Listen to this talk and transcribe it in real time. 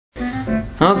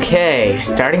Okay,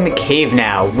 starting the cave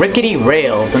now. Rickety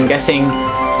rails. I'm guessing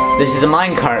this is a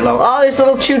minecart level. Oh, there's a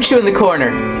little choo-choo in the corner.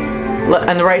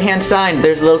 On the right-hand side,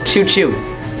 there's a little choo-choo.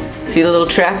 See the little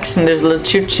tracks? And there's a little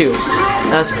choo-choo.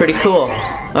 That's pretty cool.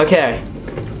 Okay.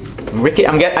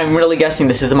 I'm really guessing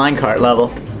this is a minecart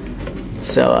level.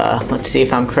 So, let's see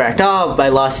if I'm correct. Oh, I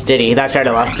lost Diddy. That's right,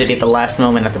 I lost Diddy at the last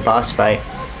moment at the boss fight.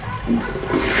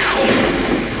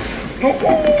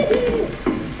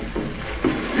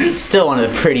 Still one of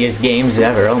the prettiest games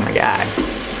ever. Oh my god.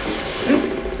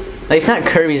 Like, it's not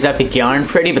Kirby's Epic Yarn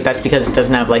pretty, but that's because it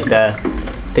doesn't have, like,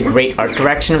 the great art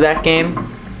direction of that game.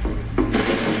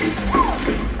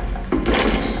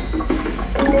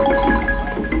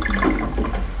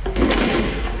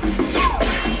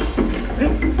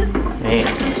 Hey.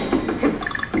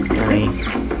 Sorry.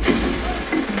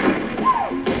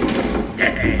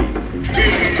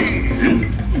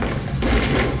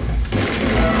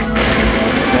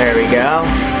 There we go.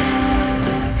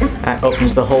 That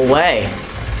opens the whole way.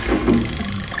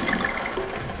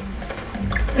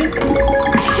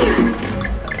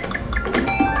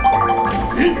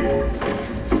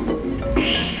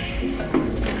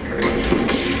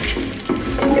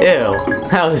 Ew,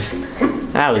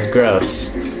 that was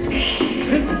gross.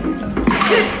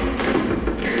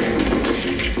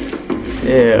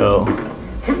 Ew.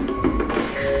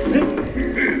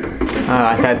 Oh,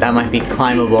 I thought that might be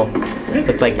climbable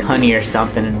with like honey or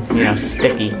something, you know,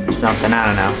 sticky or something, I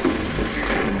don't know.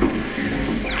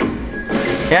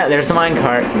 Yeah, there's the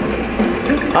minecart.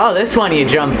 Oh, this one you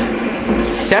jump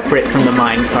separate from the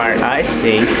minecart, I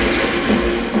see.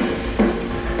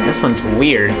 This one's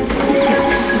weird.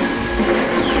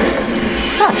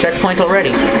 Oh, checkpoint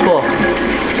already. Cool.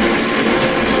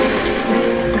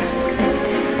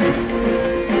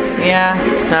 Yeah,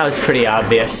 that was pretty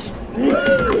obvious.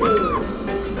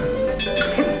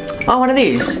 Oh, one of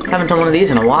these. Haven't done one of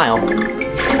these in a while.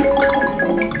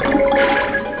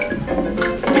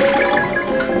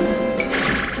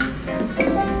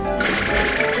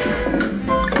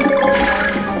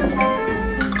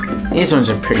 These ones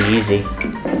are pretty easy,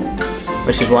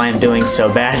 which is why I'm doing so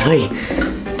badly.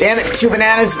 Damn it, 2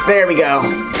 bananas. There we go.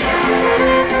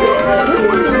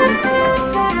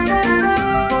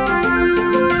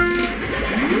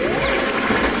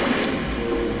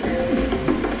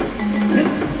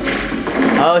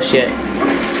 Oh shit.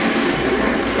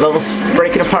 Level's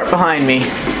breaking apart behind me.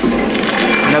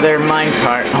 Another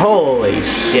minecart. Holy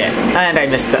shit. And I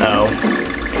missed the O.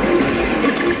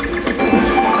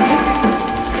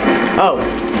 Oh,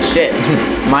 shit.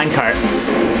 Minecart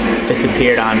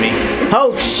disappeared on me.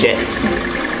 Oh shit.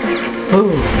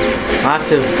 Ooh.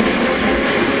 Lots of...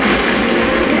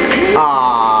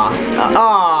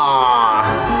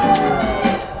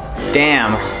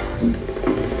 Damn.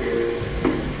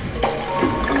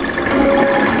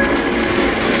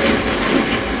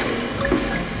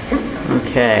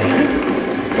 Okay.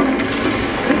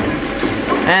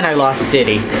 And I lost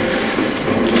Diddy.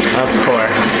 Of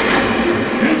course.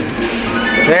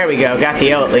 There we go, got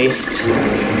the O at least.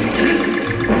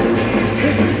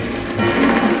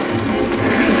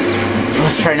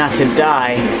 Let's try not to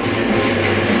die.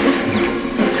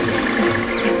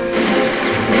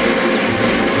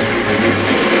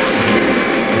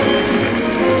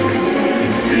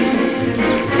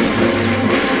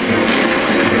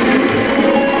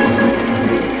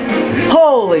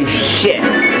 Holy shit!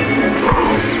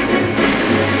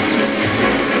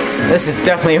 This is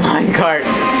definitely a minecart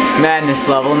madness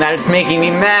level, and that it's making me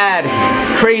mad!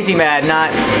 Crazy mad,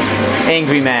 not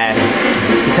angry mad.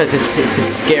 Because it's a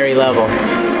scary level.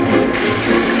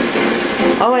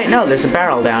 Oh wait, no, there's a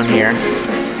barrel down here.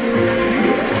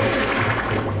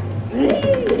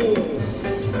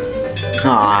 Oh,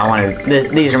 I wanted...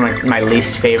 These are my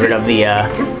least favorite of the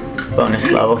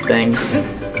bonus level things.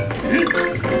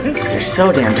 Because they're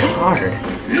so damn hard.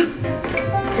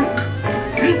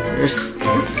 There's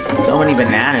so many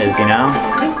bananas, you know?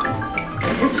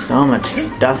 So much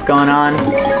stuff going on.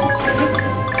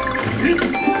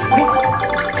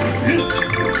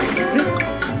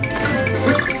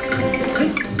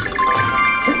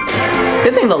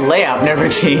 Good thing the layout never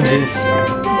changes.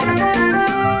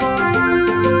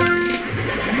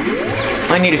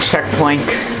 I need a checkpoint.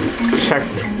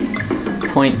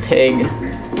 Checkpoint pig.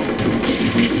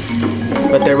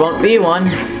 But there won't be one.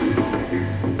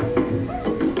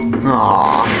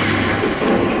 Aww.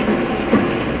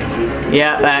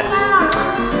 Yeah,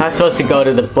 I was supposed to go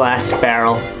to the blast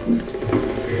barrel.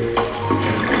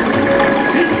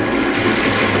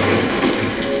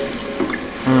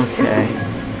 Okay.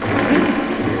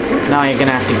 Now you're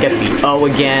gonna have to get the O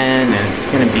again, and it's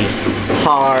gonna be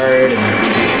hard,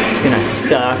 and gonna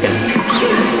suck.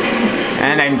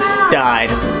 And I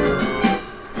died.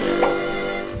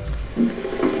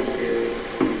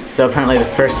 So apparently the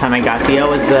first time I got the O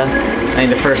was the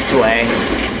first way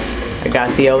I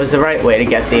got the O was the right way to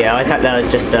get the O. I thought that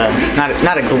was just a,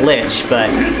 not a glitch, but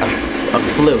a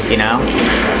fluke, you know?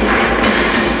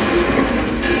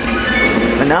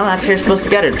 But no, that's how you're supposed to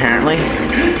get it, apparently.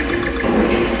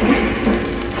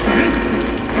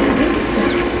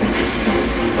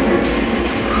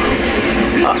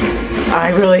 I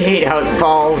really hate how it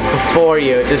falls before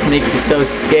you. It just makes you so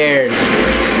scared.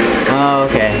 Oh,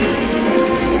 okay.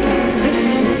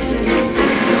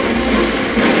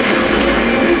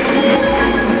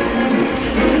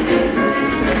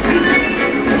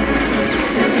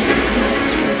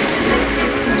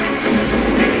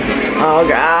 Oh,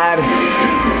 God.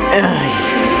 Ugh.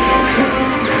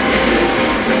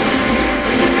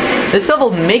 This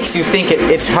level makes you think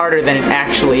it's harder than it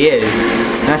actually is.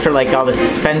 And that's where, like, all the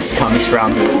suspense comes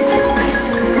from.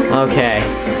 Okay.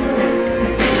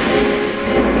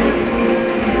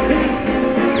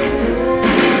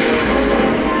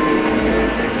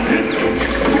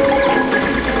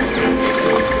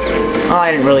 Oh,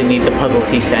 I didn't really need the puzzle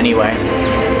piece anyway.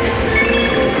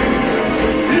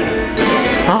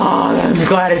 Oh, I'm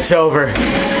glad it's over.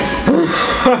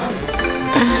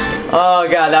 Oh,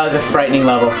 God, that was a frightening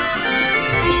level.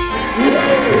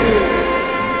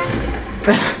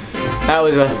 That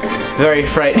was a very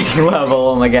frightening level,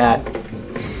 oh my God.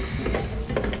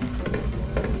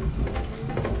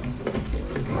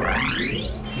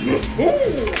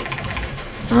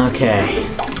 Okay.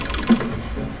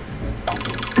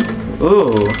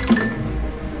 Ooh.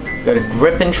 Go to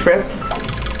grip and trip.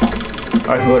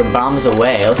 Or I can go to bombs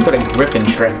away. Let's go to grip and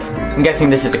trip. I'm guessing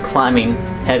this is the climbing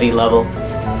heavy level.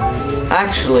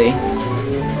 Actually,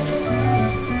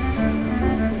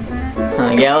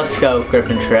 yeah, let's go grip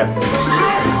and trip.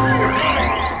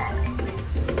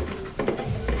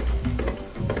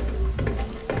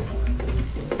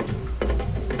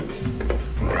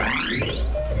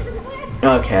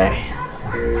 Okay.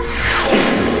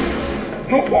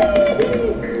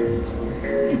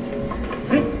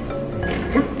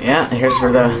 Yeah, here's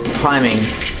where the climbing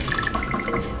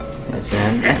is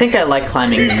in. I think I like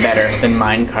climbing better than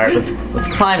minecart.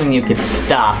 With climbing you could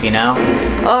stop, you know?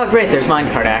 Oh great, there's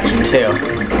minecart action too.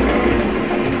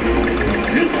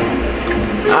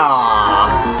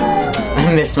 Ah,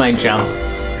 I missed my jump.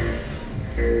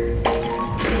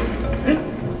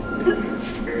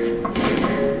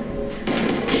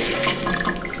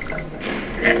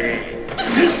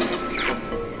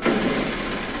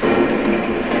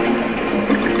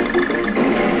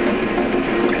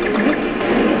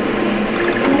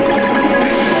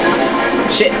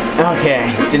 Shit. Okay.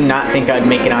 Did not think I'd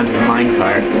make it onto the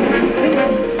minecart.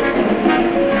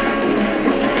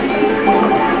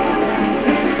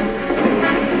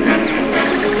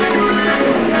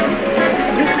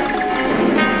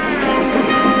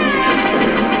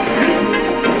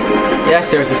 Yes,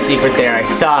 there was a secret there. I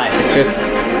saw it. It's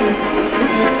just...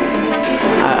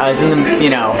 I was in the, you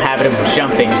know, habit of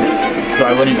jumping so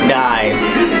I wouldn't die.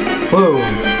 It's... Woo.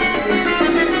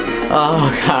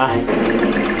 Oh, God.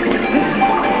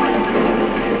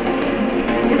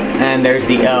 And there's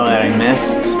the O that I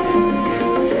missed.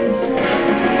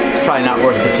 It's probably not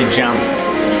worth it to jump.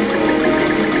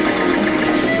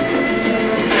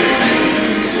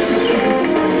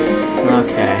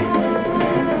 Okay.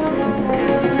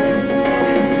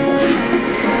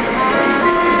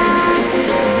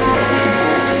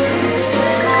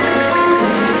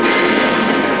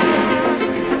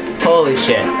 Holy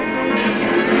shit.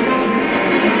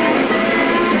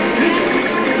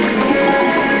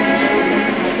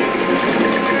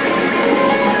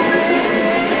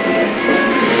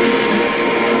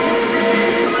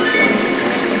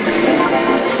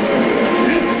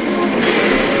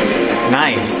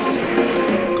 Nice.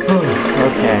 Ooh,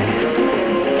 okay.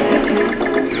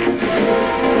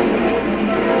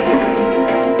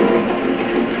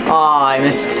 Oh, I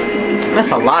missed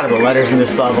a lot of the letters in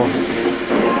this level.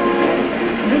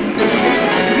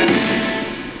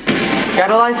 Got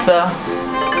a life though.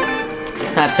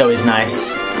 That's always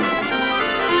nice.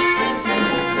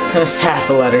 Missed half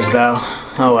the letters though.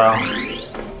 Oh well.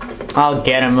 I'll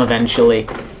get them eventually.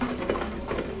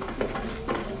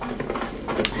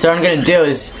 So what I'm gonna do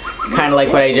is kind of like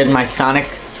what I did in my Sonic,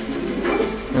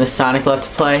 in the Sonic Let's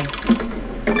Play.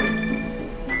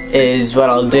 Is what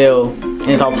I'll do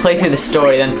is I'll play through the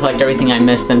story, then collect everything I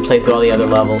missed, then play through all the other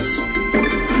levels.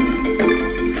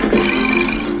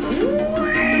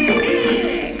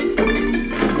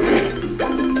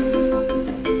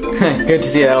 Good to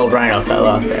see that old rhino fellow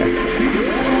out there.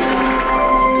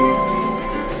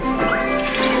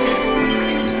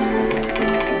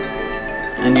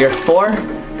 And you're 4?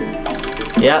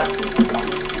 Yep.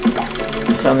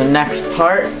 So in the next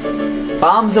part,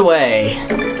 bombs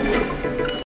away.